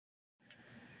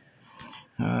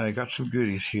I got some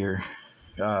goodies here.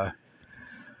 I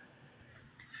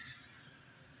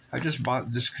just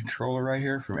bought this controller right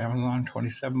here from Amazon,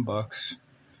 27 bucks.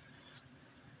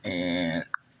 And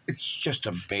it's just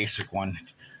a basic one.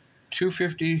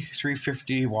 250,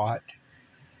 350 watt.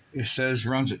 It says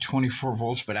runs at 24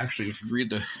 volts, but actually if you read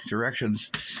the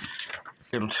directions,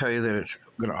 it'll tell you that it's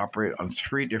going to operate on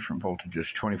 3 different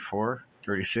voltages, 24,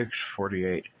 36,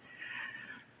 48.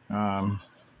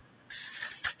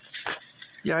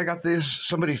 Yeah, I got this.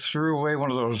 Somebody threw away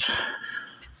one of those, what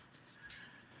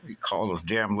do you call those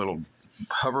damn little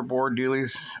hoverboard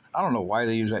dealies? I don't know why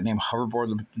they use that name,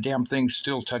 hoverboard. The damn thing's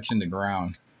still touching the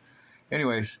ground.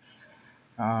 Anyways,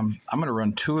 I'm going to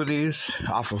run 2 of these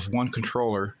off of one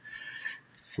controller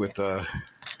with a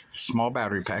small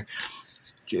battery pack.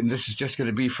 And this is just going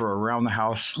to be for around the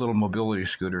house little mobility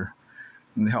scooter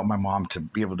and help my mom to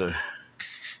be able to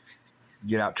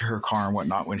get out to her car and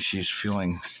whatnot when she's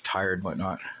feeling tired and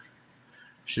whatnot.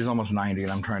 She's almost 90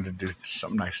 and I'm trying to do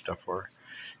some nice stuff for her.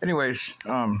 Anyways,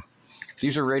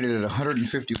 these are rated at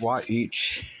 150 watt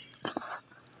each.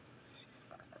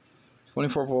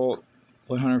 24 volt,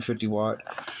 150 watt.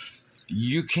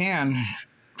 You can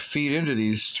feed into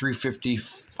these 350,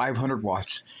 500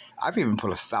 watts. I've even put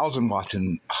 1,000 watts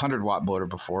in 100 watt motor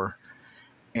before,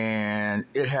 and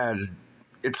it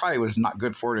probably was not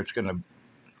good for it. It's going to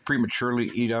prematurely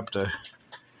eat up the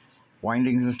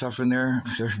windings and stuff in there.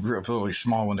 They're really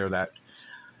small when they're that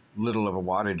little of a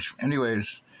wattage.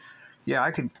 Anyways, yeah, I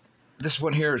could. This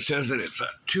one here, it says that it's a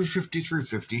 250,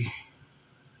 350.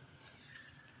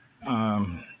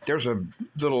 There's a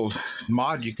little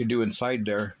mod you can do inside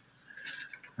there.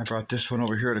 I brought this one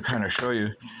over here to kind of show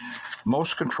you.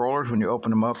 Most controllers, when you open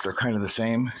them up, they're kind of the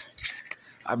same.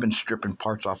 I've been stripping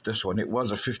parts off this one. It was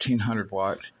a 1,500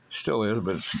 watt. Still is,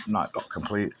 but it's not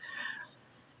complete.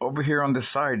 Over here on this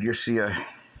side, you see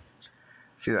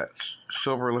that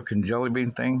silver-looking jelly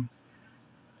bean thing?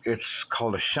 It's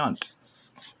called a shunt.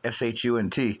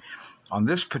 S-H-U-N-T. On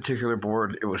this particular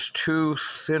board, it was 2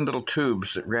 thin little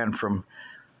tubes that ran from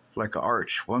like an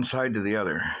arch, one side to the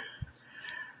other.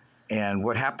 And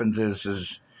what happens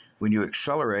is when you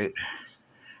accelerate,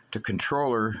 the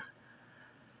controller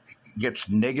gets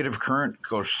negative current,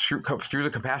 goes through the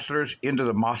capacitors into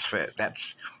the MOSFET.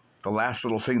 That's the last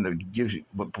little thing that gives you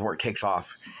before it takes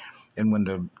off. And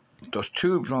when those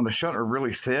tubes on the shunt are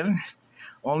really thin,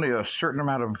 only a certain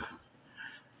amount of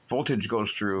voltage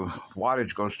goes through,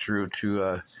 wattage goes through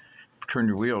to turn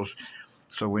your wheels.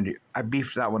 So I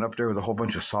beefed that one up there with a whole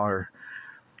bunch of solder,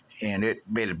 and it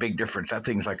made a big difference. That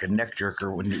thing's like a neck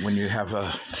jerker when you have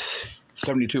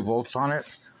 72 volts on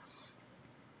it.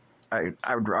 I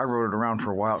rode it around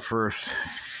for a while at first,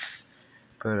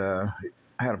 but I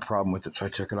had a problem with it, so I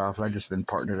took it off. I've just been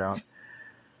parting it out.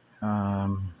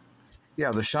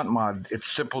 Yeah, the shunt mod, it's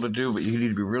simple to do, but you need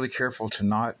to be really careful to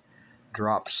not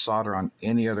drop solder on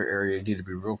any other area. You need to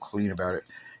be real clean about it.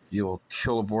 You'll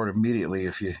kill a board immediately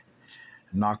if you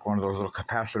knock one of those little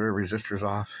capacitor resistors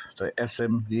off. The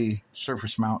SMD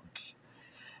surface mount.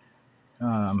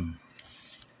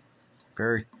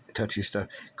 Very touchy stuff.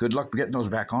 Good luck getting those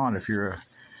back on if you're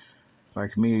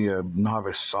like me, a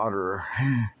novice solderer.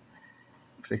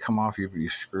 If they come off, you'll be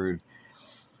screwed.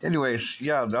 Anyways,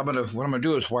 yeah, what I'm gonna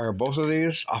do is wire both of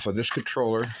these off of this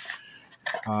controller.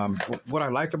 What I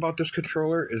like about this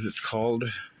controller is it's called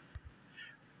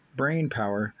Brain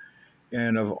Power.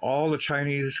 And of all the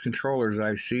Chinese controllers that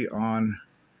I see on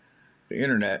the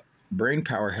internet, Brain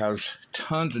Power has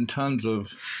tons and tons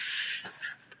of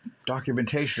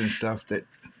documentation and stuff that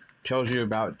tells you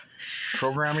about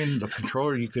programming the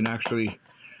controller. You can actually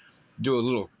do a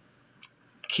little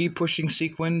key pushing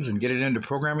sequence and get it into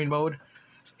programming mode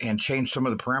and change some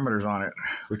of the parameters on it,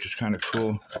 which is kind of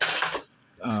cool.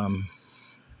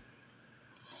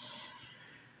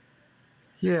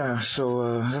 Yeah,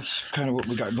 so that's kind of what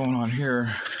we got going on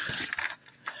here.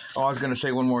 Oh, I was going to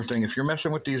say one more thing. If you're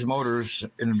messing with these motors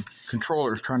and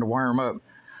controllers, trying to wire them up,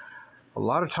 a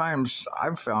lot of times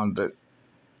I've found that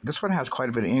this one has quite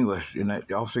a bit of English in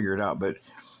it. I'll figure it out, but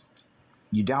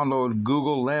you download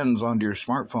Google Lens onto your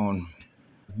smartphone.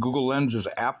 Google Lens is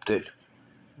an app that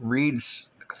reads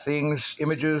things,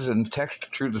 images, and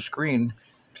text through the screen,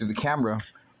 through the camera,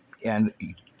 and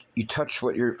you touch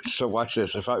what you're. So watch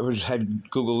this. If I had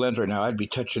Google Lens right now, I'd be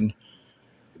touching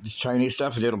the Chinese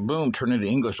stuff, and it'll boom, turn into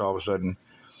English all of a sudden.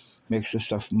 Makes this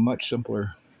stuff much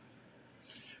simpler.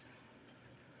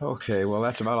 Okay, well,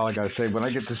 that's about all I got to say. When I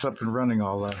get this up and running,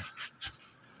 I'll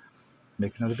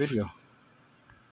make another video.